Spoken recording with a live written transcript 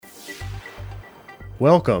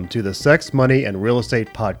Welcome to the Sex, Money, and Real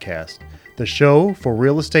Estate Podcast, the show for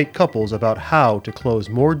real estate couples about how to close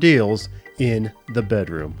more deals in the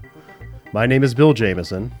bedroom. My name is Bill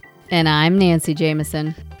Jameson. And I'm Nancy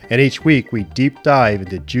Jameson. And each week we deep dive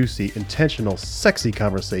into juicy, intentional, sexy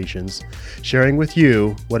conversations, sharing with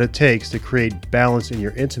you what it takes to create balance in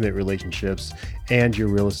your intimate relationships and your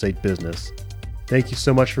real estate business. Thank you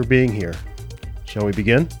so much for being here. Shall we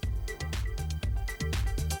begin?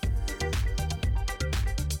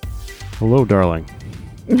 Hello, darling.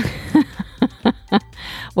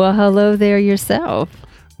 Well, hello there yourself.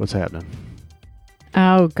 What's happening?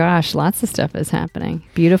 Oh gosh, lots of stuff is happening.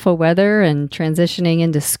 Beautiful weather and transitioning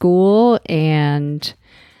into school and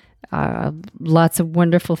lots of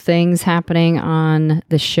wonderful things happening on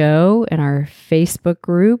the show and our Facebook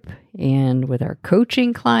group and with our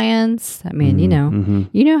coaching clients. I mean, you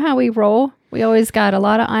know how we roll. We always got a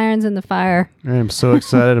lot of irons in the fire. I am so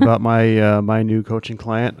excited about my new coaching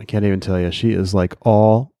client. I can't even tell you. She is like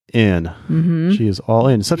all in. Mm-hmm. She is all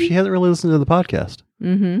in. Except she hasn't really listened to the podcast.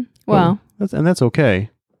 Mm-hmm. Well, that's okay.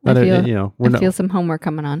 I feel some homework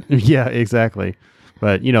coming on. Yeah, exactly.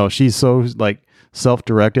 But she's so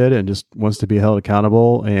self-directed and just wants to be held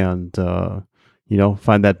accountable and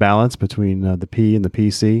find that balance between the P and the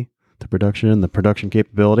PC, the production and the production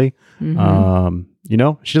capability. Mm-hmm.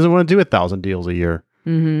 She doesn't want to do 1,000 deals a year.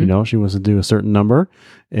 Mm-hmm. She wants to do a certain number,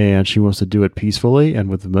 and she wants to do it peacefully and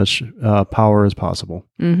with as much power as possible.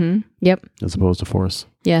 Mm-hmm. Yep. As opposed to force.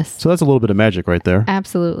 Yes. So that's a little bit of magic right there.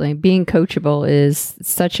 Absolutely. Being coachable is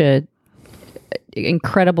such a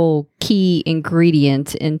incredible key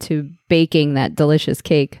ingredient into baking that delicious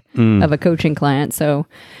cake of a coaching client. So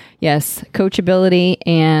yes, coachability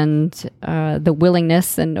and the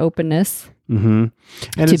willingness and openness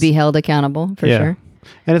to be held accountable for sure.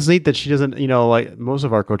 And it's neat that she doesn't, like most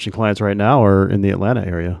of our coaching clients right now are in the Atlanta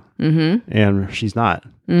area, and she's not.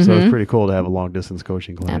 Mm-hmm. So it's pretty cool to have a long distance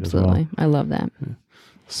coaching client. Absolutely. As well. I love that. Yeah.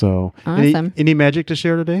 So awesome. Any magic to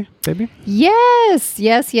share today, baby? Yes.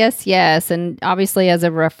 And obviously as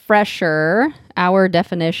a refresher, our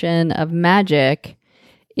definition of magic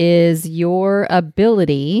is your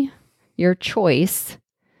ability, your choice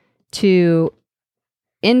to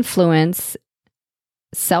influence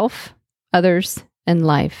self, others, and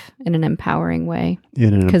life in an empowering way.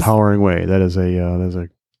 In an empowering way. That is a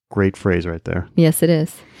great phrase right there. Yes, it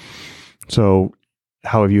is. So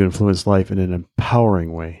how have you influenced life in an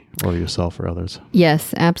empowering way, or yourself or others?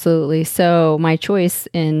 Yes, absolutely. So my choice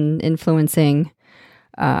in influencing,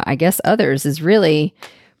 others is really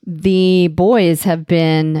the boys have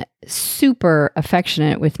been super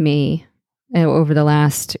affectionate with me over the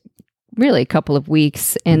last really couple of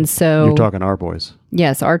weeks. And so you're talking our boys.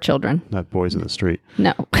 Yes, our children. Not boys in the street.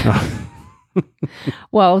 No.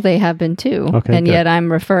 Well, they have been too. Okay, and good. Yet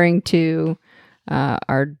I'm referring to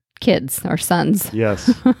our kids, our sons.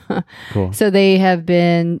 Yes. Cool. So they have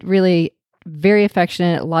been really very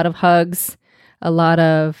affectionate, a lot of hugs, a lot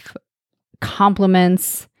of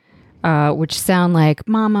compliments, which sound like,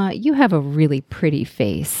 Mama, you have a really pretty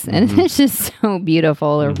face. And it's just so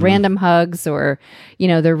beautiful. Or random hugs, or,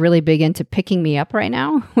 they're really big into picking me up right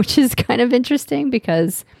now, which is kind of interesting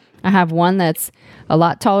because I have one that's a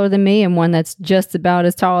lot taller than me and one that's just about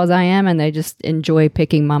as tall as I am. And they just enjoy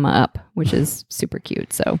picking Mama up, which is super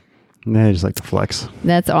cute. So they just like to flex.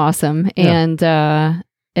 That's awesome.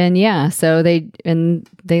 Yeah. So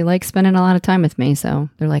they like spending a lot of time with me. So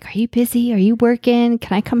they're like, are you busy? Are you working?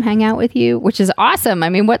 Can I come hang out with you? Which is awesome. I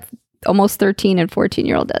mean, what almost 13 and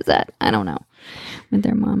 14-year-old does that? I don't know, with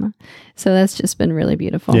their mama. So that's just been really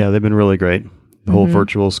beautiful. Yeah, they've been really great. The whole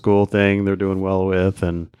virtual school thing they're doing well with,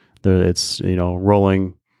 and it's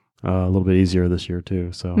rolling a little bit easier this year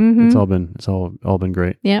too. So it's all been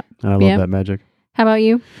great. Yeah, and I love that magic. How about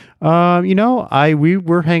you? We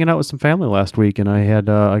were hanging out with some family last week, and I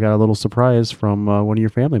got a little surprise from one of your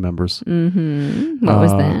family members. Mm-hmm. What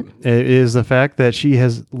was that? It is the fact that she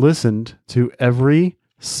has listened to every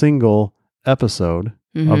single episode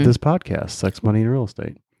of this podcast, Sex, Money, and Real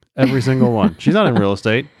Estate. Every single one. She's not in real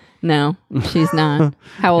estate. No, she's not.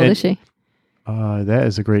 How old is she?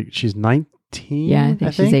 She's 19. Yeah, I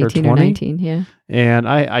think she's 18 or 19. Yeah. And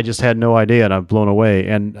I just had no idea, and I'm blown away.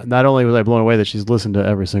 And not only was I blown away that she's listened to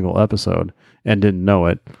every single episode and didn't know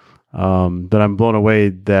it, but I'm blown away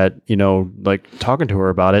that, talking to her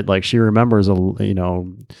about it, like she remembers,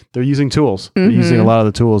 they're using tools. They're using a lot of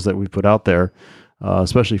the tools that we put out there,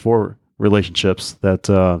 especially for relationships that,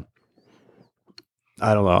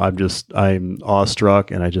 I don't know. I'm awestruck,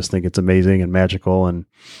 and I just think it's amazing and magical, and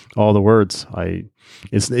all the words.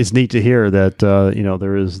 It's neat to hear that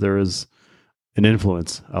there is an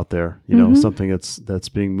influence out there. Something that's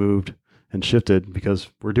being moved and shifted because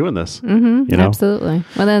we're doing this. You know? Absolutely.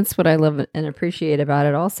 Well, that's what I love and appreciate about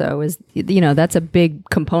it also is, that's a big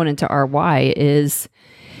component to our why is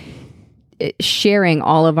sharing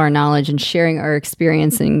all of our knowledge and sharing our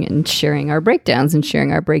experiencing and sharing our breakdowns and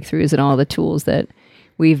sharing our breakthroughs and all the tools that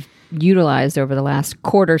we've utilized over the last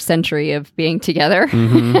quarter century of being together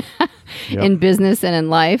in business and in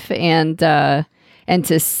life, and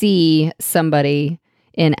to see somebody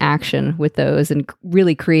in action with those and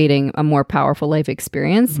really creating a more powerful life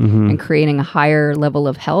experience and creating a higher level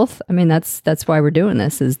of health. I mean, that's why we're doing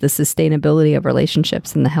this, is the sustainability of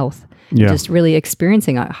relationships and the health. Just really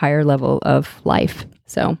experiencing a higher level of life.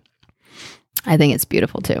 So I think it's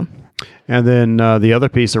beautiful too. And then the other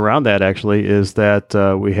piece around that actually is that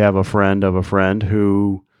we have a friend of a friend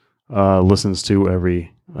who listens to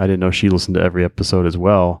I didn't know she listened to every episode as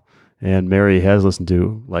well. And Mary has listened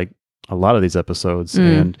to like a lot of these episodes,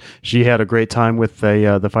 and she had a great time with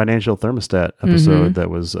the financial thermostat episode that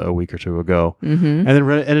was a week or two ago, and then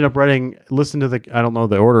ended up listen to I don't know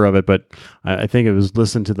the order of it, but I think it was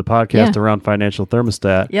listen to the podcast around financial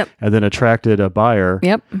thermostat, and then attracted a buyer,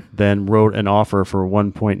 then wrote an offer for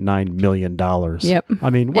 $1.9 million. I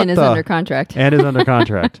mean, what and is under contract. And is under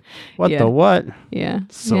contract. What the what? Yeah.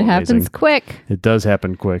 So it happens amazing. Quick. It does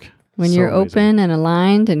happen quick. When you're open and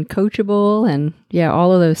aligned and coachable and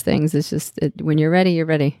all of those things, it's just when you're ready, you're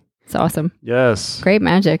ready. It's awesome. Yes. Great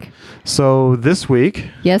magic. So this week,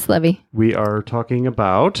 yes, Levy, we are talking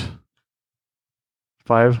about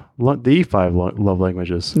the five love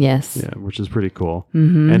languages. Yes. Yeah, which is pretty cool.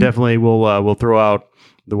 And definitely we'll throw out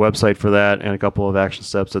the website for that and a couple of action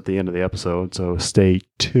steps at the end of the episode. So stay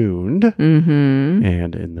tuned.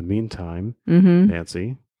 And in the meantime,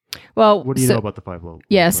 Nancy. Well, what do you know about the five love?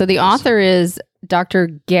 So the author is Dr.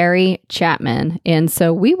 Gary Chapman. And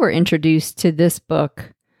so we were introduced to this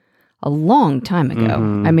book a long time ago.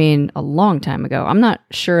 I mean, a long time ago. I'm not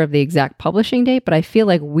sure of the exact publishing date, but I feel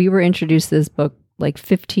like we were introduced to this book like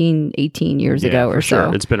 15, 18 years ago or so.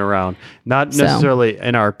 Sure. It's been around. Not necessarily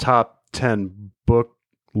in our top 10 book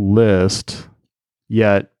list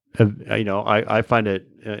yet. I find it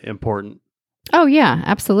important. Oh, yeah,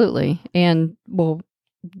 absolutely. And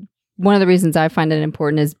one of the reasons I find it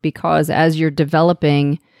important is because as you're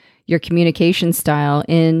developing your communication style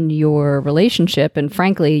in your relationship, and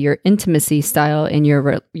frankly, your intimacy style in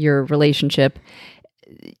your relationship,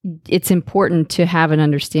 it's important to have an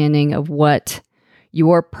understanding of what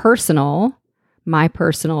my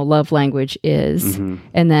personal love language is.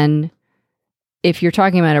 And then if you're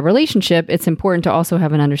talking about a relationship, it's important to also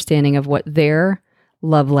have an understanding of what their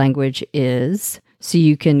love language is, so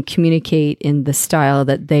you can communicate in the style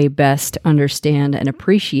that they best understand and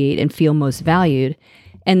appreciate and feel most valued.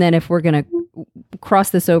 And then if we're going to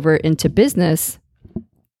cross this over into business,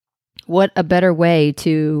 what a better way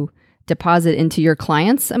to deposit into your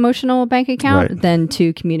client's emotional bank account than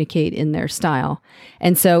to communicate in their style.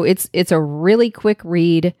 And so it's a really quick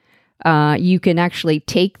read. You can actually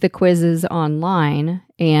take the quizzes online.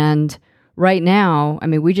 And right now, I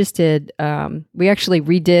mean, we actually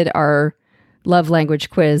redid our love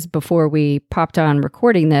language quiz before we popped on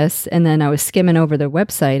recording this. And then I was skimming over their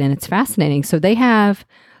website, and it's fascinating. So they have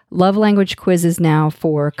love language quizzes now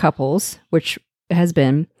for couples, which has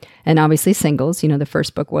been, and obviously singles. The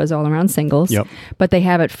first book was all around singles, but they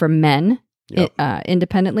have it for men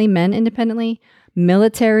independently,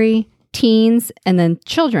 military, teens, and then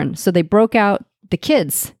children. So they broke out the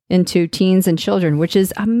kids into teens and children, which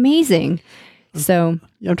is amazing. So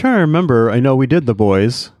I'm trying to remember. I know we did the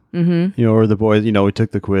boys. Or the boys, we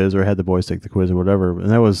took the quiz or had the boys take the quiz or whatever. And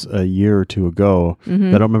that was a year or two ago. I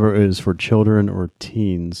don't remember if it was for children or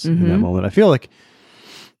teens in that moment. I feel like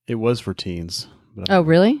it was for teens. Oh,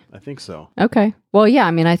 really? I think so. Okay. Well, yeah,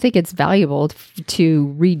 I mean, I think it's valuable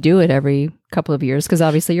to redo it every couple of years because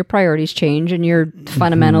obviously your priorities change and your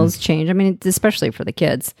fundamentals change. I mean, especially for the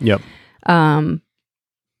kids. Yep. And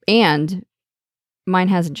mine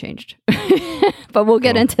hasn't changed. But we'll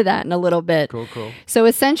get into that in a little bit. Cool. So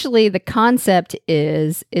essentially the concept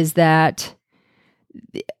is that,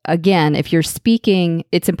 again, if you're speaking,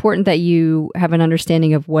 it's important that you have an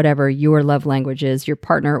understanding of whatever your love language is, your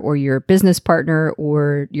partner or your business partner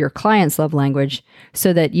or your client's love language,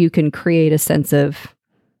 so that you can create a sense of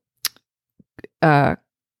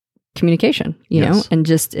communication, know, and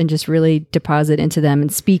just really deposit into them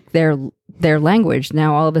and speak their language.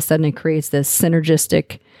 Now, all of a sudden it creates this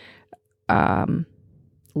synergistic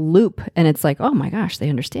loop, and it's like, oh my gosh, they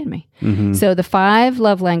understand me. So the 5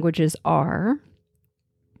 love languages are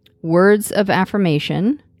words of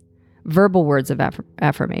affirmation, verbal words of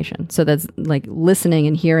affirmation. So that's like listening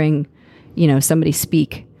and hearing, somebody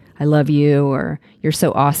speak. I love you, or you're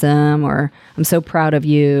so awesome, or I'm so proud of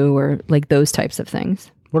you, or like those types of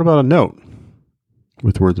things. What about a note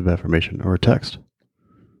with words of affirmation or a text?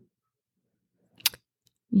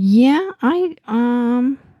 Yeah, I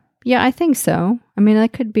think so. I mean,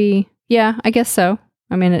 that could be, yeah, I guess so.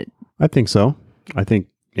 I mean, I think so. I think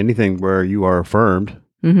anything where you are affirmed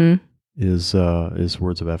mm-hmm. is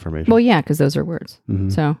words of affirmation. Well, yeah, because those are words. Mm-hmm.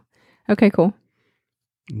 So, okay, cool.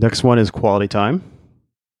 Next one is quality time,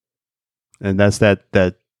 and that's that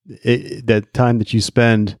time that you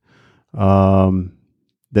spend,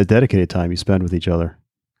 that dedicated time you spend with each other,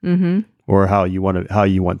 mm-hmm. or how you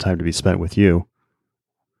want time to be spent with you,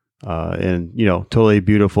 and totally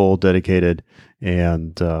beautiful, dedicated,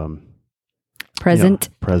 and present.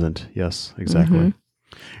 Present, yes, exactly. Mm-hmm.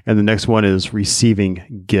 And the next one is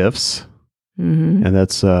receiving gifts, mm-hmm. and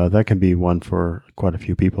that's that can be one for quite a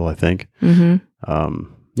few people, I think. Mm-hmm.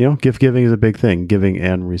 Gift giving is a big thing, giving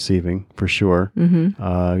and receiving for sure. Mm-hmm.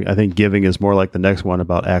 I think giving is more like the next one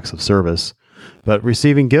about acts of service, but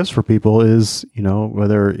receiving gifts for people is,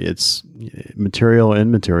 whether it's material and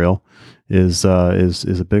immaterial, is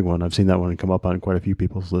a big one. I've seen that one come up on quite a few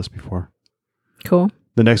people's lists before. Cool.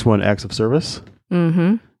 The next one, acts of service.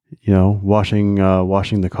 Mm-hmm. Washing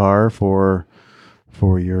the car for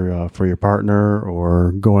your partner,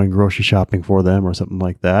 or going grocery shopping for them, or something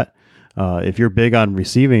like that. If you're big on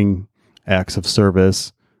receiving acts of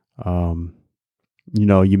service,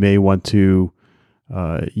 you may want to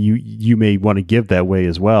you may want to give that way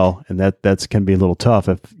as well, and that's can be a little tough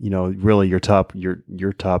if really your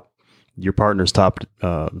partner's top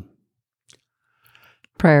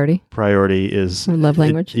priority is love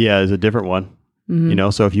language. Is a different one. Mm-hmm.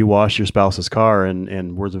 So if you wash your spouse's car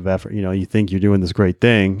and words of affirmation, you think you're doing this great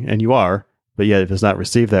thing, and you are, but yet if it's not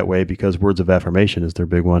received that way because words of affirmation is their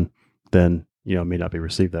big one, then it may not be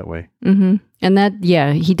received that way. Mm-hmm. And that,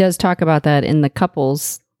 he does talk about that in the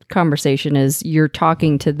couples conversation, is you're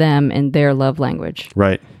talking to them in their love language.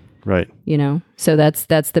 Right. So that's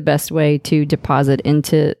the best way to deposit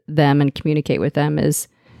into them and communicate with them is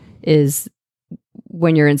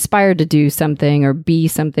when you're inspired to do something or be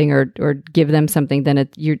something or give them something, then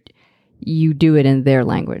you do it in their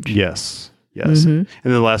language. Yes. Mm-hmm. And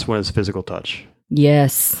then the last one is physical touch.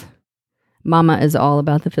 Yes. Mama is all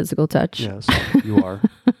about the physical touch. Yes, you are.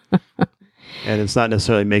 And it's not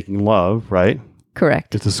necessarily making love, right?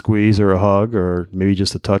 Correct. It's a squeeze or a hug or maybe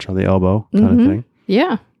just a touch on the elbow kind mm-hmm. of thing.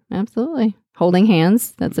 Yeah, absolutely. Holding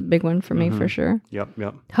hands. That's a big one for me for sure. Yep.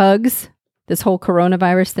 Hugs. This whole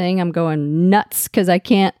coronavirus thing, I'm going nuts because I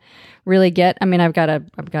can't really I've got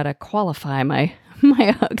to qualify my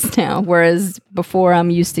hugs now. Whereas before I'm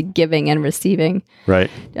used to giving and receiving. Right.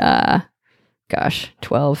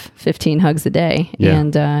 12, 15 hugs a day. Yeah.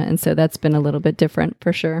 And so that's been a little bit different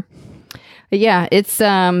for sure. But yeah, it's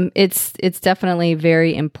definitely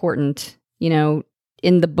very important. In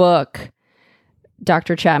the book,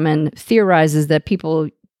 Dr. Chapman theorizes that people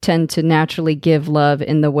tend to naturally give love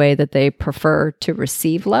in the way that they prefer to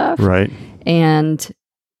receive love. Right. And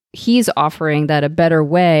he's offering that a better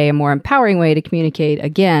way, a more empowering way to communicate,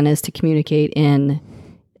 again, is to communicate in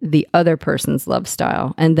the other person's love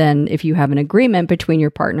style. And then if you have an agreement between your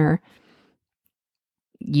partner,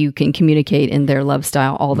 you can communicate in their love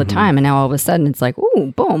style all the time. And now all of a sudden it's like,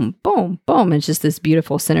 ooh, boom, boom, boom. It's just this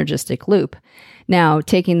beautiful synergistic loop. Now,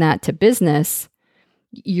 taking that to business,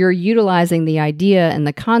 you're utilizing the idea and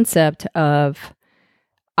the concept of,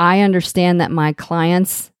 I understand that my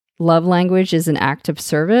client's love language is an act of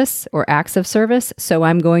service or acts of service. So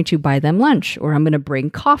I'm going to buy them lunch, or I'm going to bring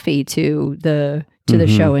coffee to the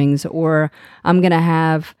showings, or I'm going to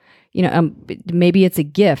have, maybe it's a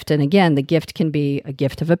gift. And again, the gift can be a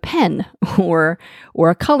gift of a pen or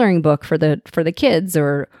a coloring book for the kids,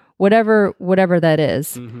 or whatever that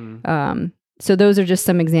is. Mm-hmm. So those are just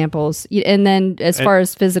some examples. And then as far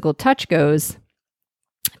as physical touch goes,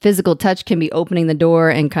 physical touch can be opening the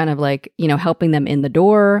door and kind of like, helping them in the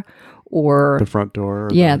door, or the front door.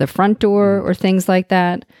 The front door, or things like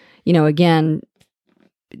that. Again,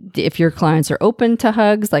 if your clients are open to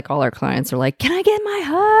hugs, like all our clients are like, can I get my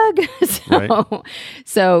hug?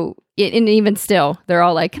 And even still, they're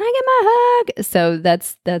all like, can I get my hug? So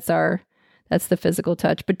that's the physical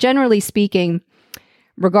touch. But generally speaking,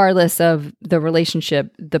 regardless of the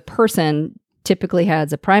relationship, the person typically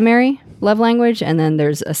has a primary love language, and then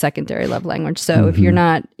there's a secondary love language. So if you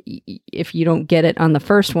don't get it on the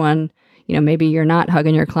first one, maybe you're not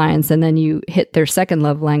hugging your clients, and then you hit their second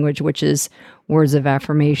love language, which is words of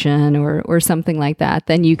affirmation or something like that,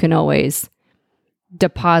 then you can always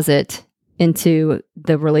deposit into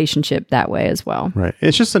the relationship that way as well. Right.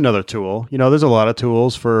 It's just another tool. There's a lot of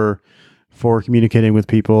tools for for communicating with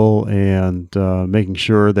people and making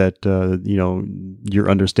sure that you're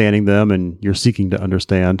understanding them and you're seeking to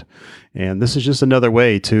understand. And this is just another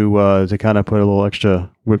way to kind of put a little extra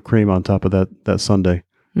whipped cream on top of that sundae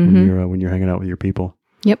when you're hanging out with your people.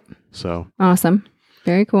 Yep. So awesome.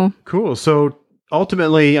 Very cool. Cool. So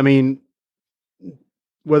ultimately, I mean,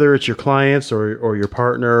 whether it's your clients or your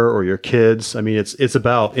partner or your kids, I mean, it's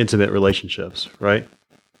about intimate relationships, right?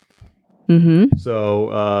 Mm-hmm. So,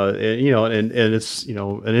 and it's,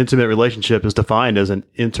 an intimate relationship is defined as an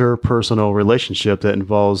interpersonal relationship that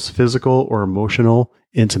involves physical or emotional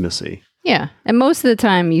intimacy. Yeah. And most of the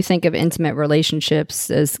time you think of intimate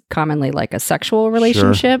relationships as commonly like a sexual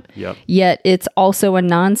relationship. Sure. Yep. Yet it's also a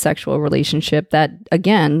non-sexual relationship that,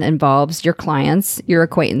 again, involves your clients, your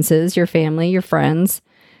acquaintances, your family, your friends,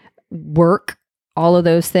 work, all of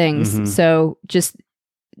those things. Mm-hmm. So just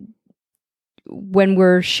when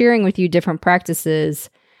we're sharing with you different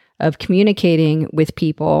practices of communicating with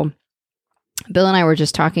people, Bill and I were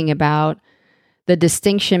just talking about the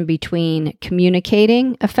distinction between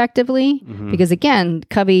communicating effectively, because again,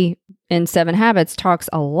 Covey in 7 Habits talks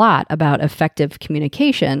a lot about effective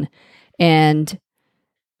communication, and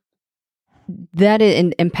that is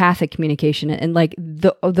in empathic communication, and like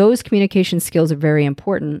those communication skills are very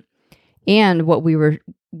important. And what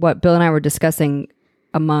Bill and I were discussing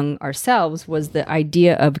among ourselves was the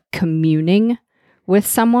idea of communing with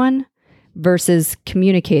someone versus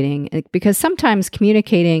communicating, because sometimes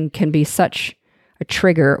communicating can be such a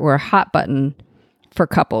trigger or a hot button for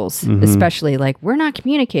couples, especially like, we're not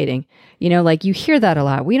communicating, like you hear that a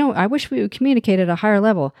lot. I wish we would communicate at a higher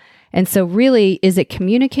level. And so really, is it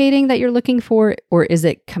communicating that you're looking for, or is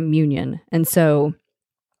it communion? And so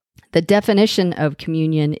the definition of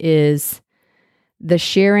communion is the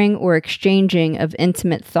sharing or exchanging of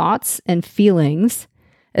intimate thoughts and feelings,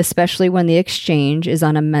 especially when the exchange is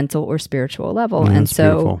on a mental or spiritual level. Yeah, and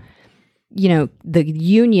so, beautiful. The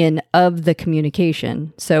union of the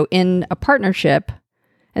communication. So in a partnership,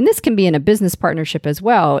 and this can be in a business partnership as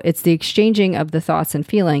well, it's the exchanging of the thoughts and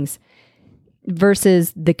feelings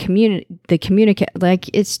versus the communicate, like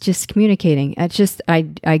it's just communicating. It's just, I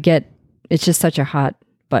get, it's just such a hot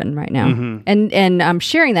button right now. And I'm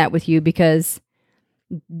sharing that with you because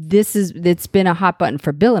it's been a hot button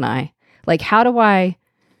for Bill and I. Like, how do I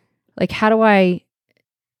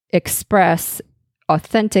express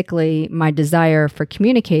authentically my desire for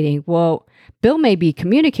communicating? Well, Bill may be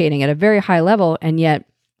communicating at a very high level, and yet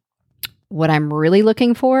what I'm really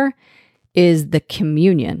looking for is the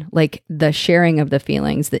communion, like the sharing of the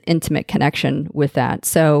feelings, the intimate connection with that.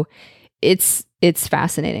 So it's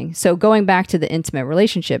fascinating. So going back to the intimate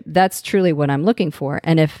relationship, that's truly what I'm looking for.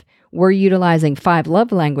 And if we're utilizing 5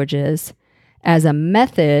 love languages as a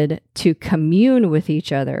method to commune with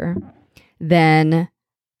each other, then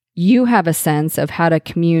you have a sense of how to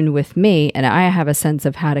commune with me, and I have a sense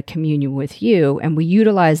of how to commune with you. And we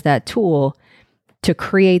utilize that tool to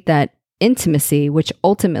create that intimacy, which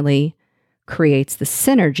ultimately creates the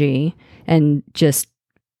synergy, and just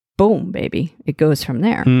boom, baby, it goes from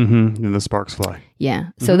there. And the sparks fly. Yeah.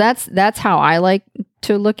 So that's how I like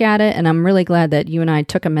to look at it. And I'm really glad that you and I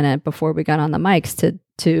took a minute before we got on the mics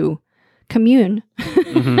to commune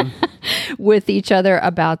with each other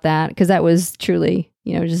about that, because that was truly,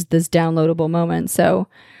 just this downloadable moment. So,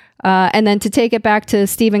 and then to take it back to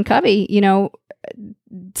Stephen Covey,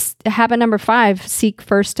 habit number 5, seek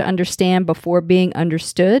first to understand before being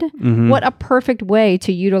understood. What a perfect way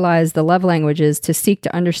to utilize the love languages, to seek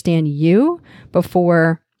to understand you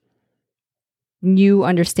before you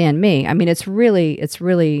understand me. I mean, it's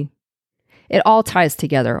really, it all ties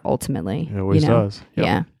together ultimately. It always does. Yep.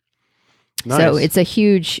 Yeah. Nice. So it's a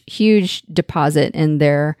huge, huge deposit in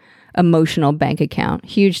their emotional bank account.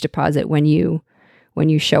 Huge deposit when you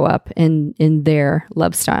show up in their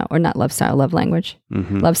love style, or not love style, love language.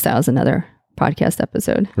 Love style is another podcast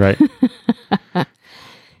episode. Right.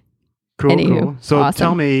 Cool. Anywho, cool. So awesome.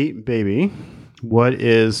 Tell me, baby, what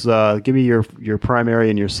is, give me your primary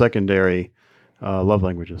and your secondary love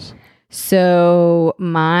languages. So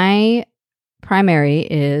my primary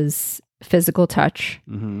is physical touch,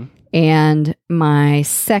 and my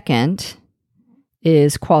second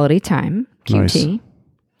is quality time, QT. Nice.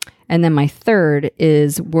 And then my third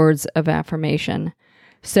is words of affirmation.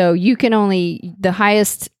 So you can only, the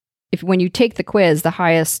highest, when you take the quiz, the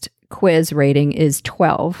highest quiz rating is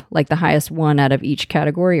 12, like the highest one out of each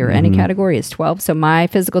category, or any category is 12. So my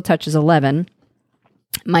physical touch is 11.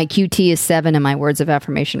 My QT is 7, and my words of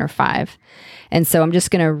affirmation are 5. And so I'm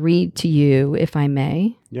just going to read to you, if I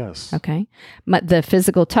may. Yes. Okay. The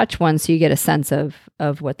physical touch one, so you get a sense of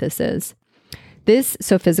what this is.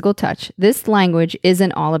 So physical touch. This language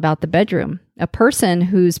isn't all about the bedroom. A person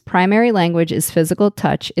whose primary language is physical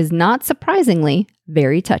touch is not surprisingly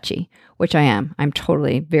very touchy, which I am. I'm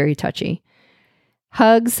totally very touchy.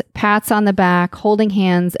 Hugs, pats on the back, holding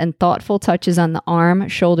hands, and thoughtful touches on the arm,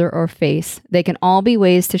 shoulder, or face. They can all be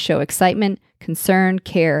ways to show excitement, concern,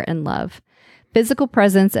 care, and love. Physical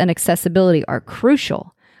presence and accessibility are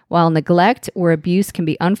crucial, while neglect or abuse can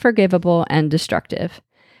be unforgivable and destructive.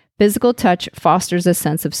 Physical touch fosters a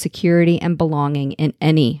sense of security and belonging in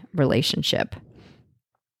any relationship.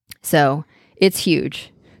 So it's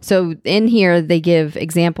huge. So in here, they give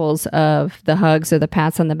examples of the hugs or the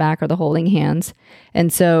pats on the back or the holding hands.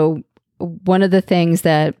 And so one of the things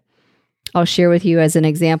that I'll share with you as an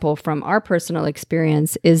example from our personal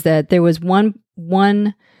experience is that there was one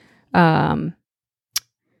time,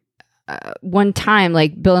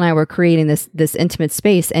 like Bill and I were creating this intimate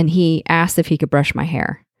space, and he asked if he could brush my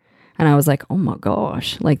hair. And I was like, oh my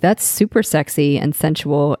gosh, like that's super sexy and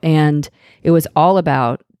sensual. And it was all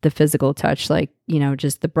about the physical touch, like, you know,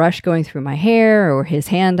 just the brush going through my hair or his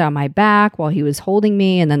hand on my back while he was holding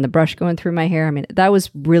me, and then the brush going through my hair. I mean, that was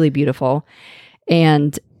really beautiful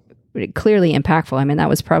and clearly impactful. I mean, that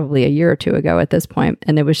was probably a year or two ago at this point.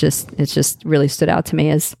 And it just really stood out to me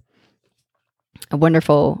as a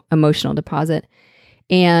wonderful emotional deposit.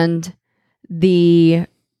 And the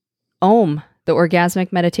OM, the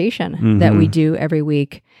orgasmic meditation that we do every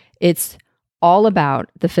week, it's all about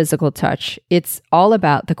the physical touch. It's all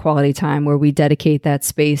about the quality time where we dedicate that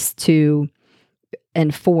space to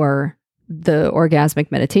and for the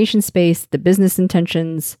orgasmic meditation space, the business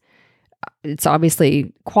intentions. It's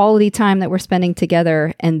obviously quality time that we're spending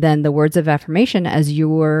together. And then the words of affirmation as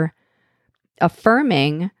you're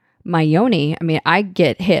affirming my yoni. I mean, I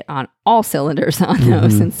get hit on all cylinders on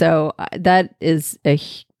those. And so that is a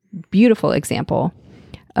beautiful example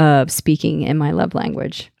of speaking in my love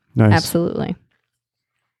language. Nice. Absolutely.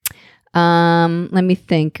 Let me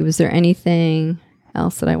think. Was there anything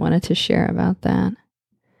else that I wanted to share about that?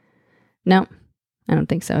 No, I don't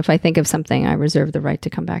think so. If I think of something, I reserve the right to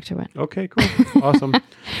come back to it. Okay, cool. Awesome.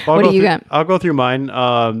 Well, What do you got? I'll go through mine.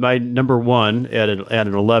 My number one at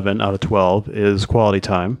an 11 out of 12 is quality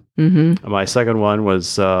time. My second one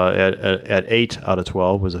was at 8 out of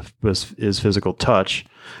 12 is physical touch.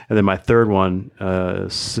 And then my third one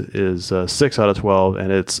is 6 out of 12,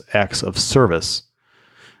 and it's acts of service.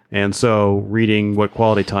 And so reading what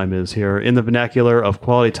quality time is here, in the vernacular of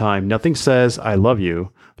quality time, nothing says I love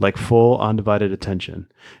you like full undivided attention.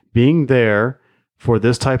 Being there for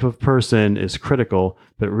this type of person is critical,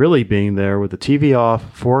 but really being there with the TV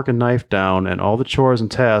off, fork and knife down, and all the chores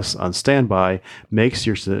and tasks on standby makes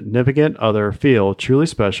your significant other feel truly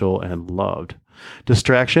special and loved.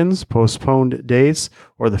 Distractions, postponed dates,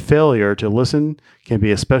 or the failure to listen can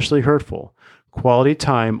be especially hurtful. Quality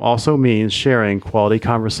time also means sharing quality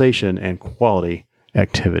conversation and quality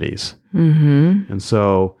activities. And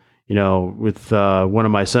so, you know, with one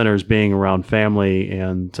of my centers being around family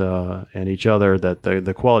and each other, that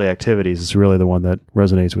the quality activities is really the one that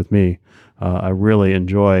resonates with me. I really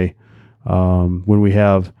enjoy when we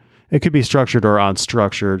have, it could be structured or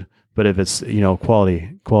unstructured, but if it's, you know,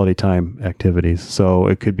 quality time activities. So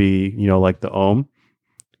it could be, you know, like the OM,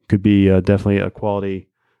 could be definitely a quality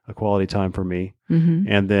time for me.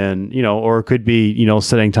 And then, you know, or it could be, you know,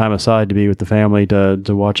 setting time aside to be with the family to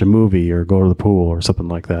watch a movie or go to the pool or something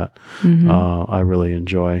like that. I really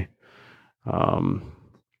enjoy. What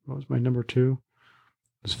was my number 2?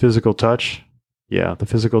 It was physical touch. Yeah, the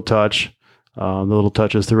physical touch. The little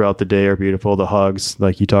touches throughout the day are beautiful. The hugs,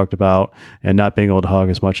 like you talked about, and not being able to hug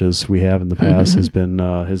as much as we have in the past has been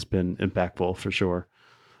impactful for sure.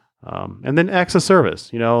 And then acts of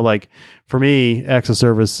service, you know, like for me, acts of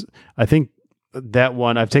service, I think that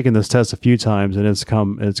one, I've taken this test a few times and it's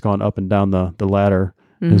gone up and down the ladder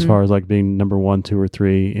as far as like being number 1, 2, or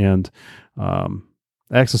 3. And,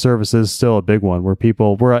 acts of service is still a big one where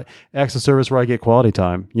we're at acts of service where I get quality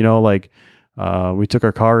time, you know, like, we took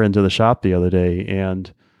our car into the shop the other day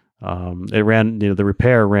and, it ran, you know, the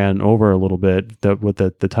repair ran over a little bit with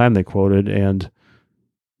the time they quoted. And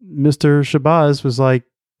Mr. Shabazz was like,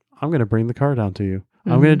 I'm going to bring the car down to you.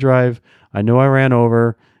 I'm going to drive. I know I ran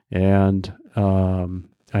over and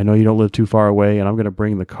I know you don't live too far away, and I'm going to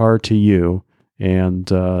bring the car to you and,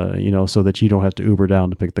 you know, so that you don't have to Uber down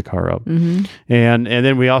to pick the car up. And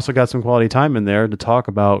then we also got some quality time in there to talk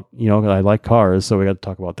about, you know, I like cars. So we got to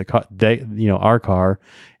talk about our car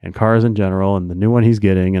and cars in general and the new one he's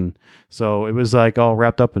getting. And so it was like all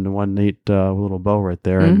wrapped up into one neat little bow right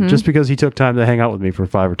there. And just because he took time to hang out with me for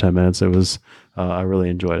 5 or 10 minutes, it was, I really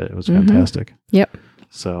enjoyed it. It was fantastic. Yep.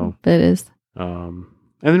 So it is. And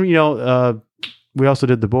then, you know, we also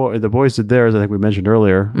did the boys did theirs. I think we mentioned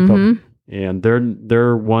earlier, and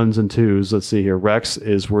their ones and twos. Let's see here. Rex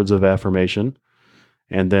is words of affirmation,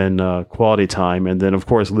 and then quality time, and then of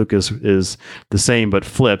course Lucas is the same but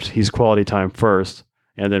flipped. He's quality time first,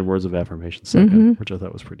 and then words of affirmation second, which I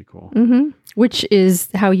thought was pretty cool. Which is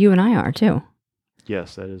how you and I are too.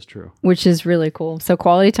 Yes, that is true. Which is really cool. So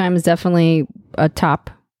quality time is definitely a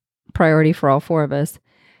top priority for all four of us.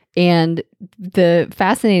 And the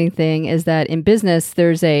fascinating thing is that in business,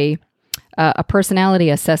 there's a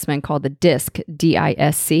personality assessment called the DISC,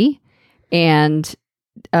 D-I-S-C. And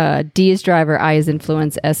D is driver, I is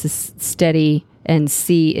influence, S is steady, and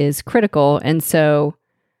C is critical. And so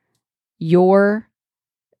your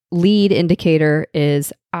lead indicator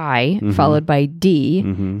is I, followed by D,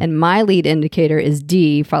 and my lead indicator is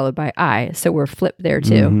D, followed by I. So we're flipped there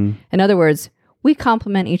too. In other words, we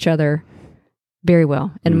complement each other very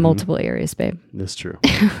well in multiple areas, babe. That's true.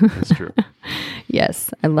 That's true. Yes,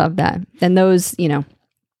 I love that. And those, in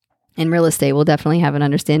real estate, we'll definitely have an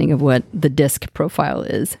understanding of what the DISC profile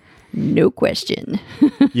is. No question.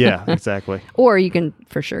 Yeah, exactly. Or you can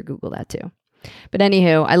for sure Google that too. But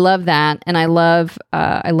anywho, I love that, and I love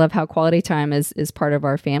how quality time is part of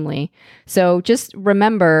our family. So just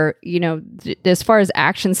remember, as far as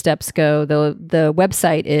action steps go, the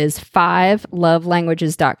website is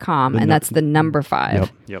 5lovelanguages.com, and that's the number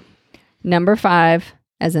 5. Yep. Number 5,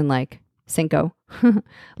 as in like Cinco,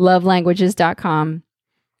 lovelanguages.com.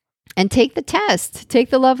 And take the test.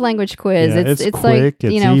 Take the love language quiz. Yeah, it's quick, like,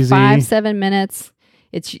 it's easy. 5-7 minutes.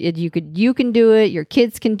 You can do it, your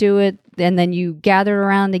kids can do it, and then you gather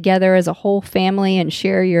around together as a whole family and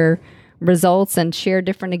share your results and share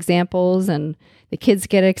different examples, and the kids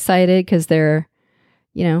get excited because they're,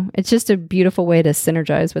 it's just a beautiful way to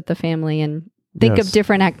synergize with the family and think of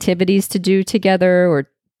different activities to do together, or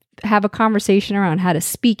have a conversation around how to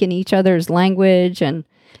speak in each other's language, and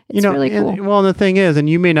it's really cool. And the thing is, and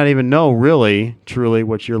you may not even know really, truly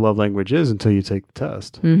what your love language is until you take the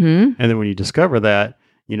test. And then when you discover that,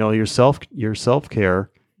 your self-care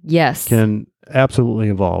can absolutely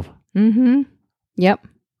evolve. Yep.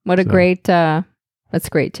 What a great, that's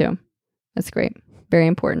great too. That's great. Very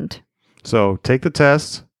important. So take the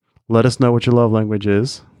test. Let us know what your love language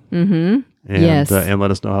is. And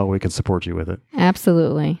let us know how we can support you with it.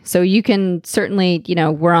 Absolutely. So you can certainly,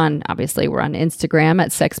 we're on Instagram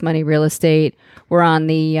at Sex Money Real Estate. We're on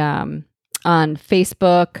the, on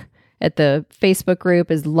Facebook at the Facebook group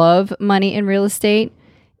is Love Money and Real Estate.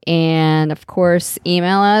 And of course,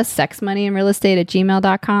 email us,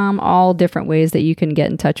 sexmoneyandrealestate@gmail.com. All different ways that you can get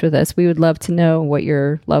in touch with us. We would love to know what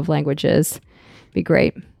your love language is. Be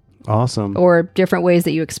great. Awesome. Or different ways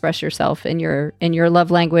that you express yourself in your love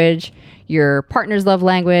language, your partner's love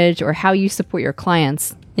language, or how you support your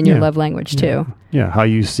clients in your love language too. Yeah, how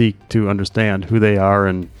you seek to understand who they are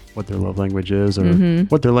and what their love language is, or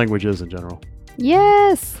what their language is in general.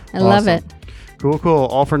 Yes, I love it. Cool.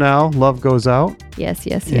 All for now. Love goes out. Yes.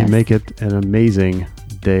 And make it an amazing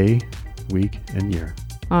day, week, and year.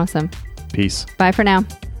 Awesome. Peace. Bye for now.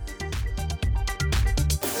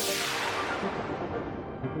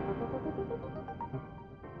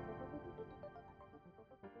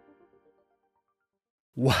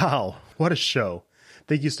 Wow, what a show.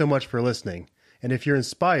 Thank you so much for listening. And if you're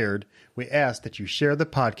inspired, we ask that you share the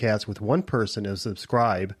podcast with one person and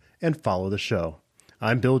subscribe and follow the show.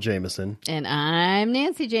 I'm Bill Jameson. And I'm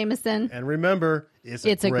Nancy Jameson. And remember, it's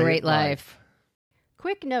a great life.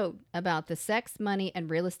 Quick note about the Sex, Money, and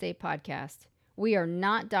Real Estate podcast. We are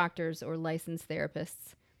not doctors or licensed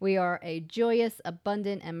therapists. We are a joyous,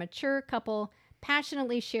 abundant, and mature couple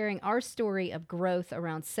passionately sharing our story of growth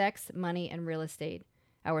around sex, money, and real estate.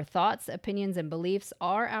 Our thoughts, opinions, and beliefs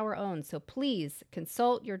are our own, so please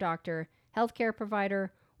consult your doctor, healthcare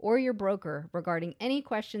provider, or your broker regarding any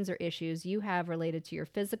questions or issues you have related to your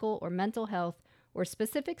physical or mental health or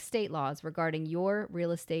specific state laws regarding your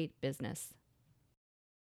real estate business.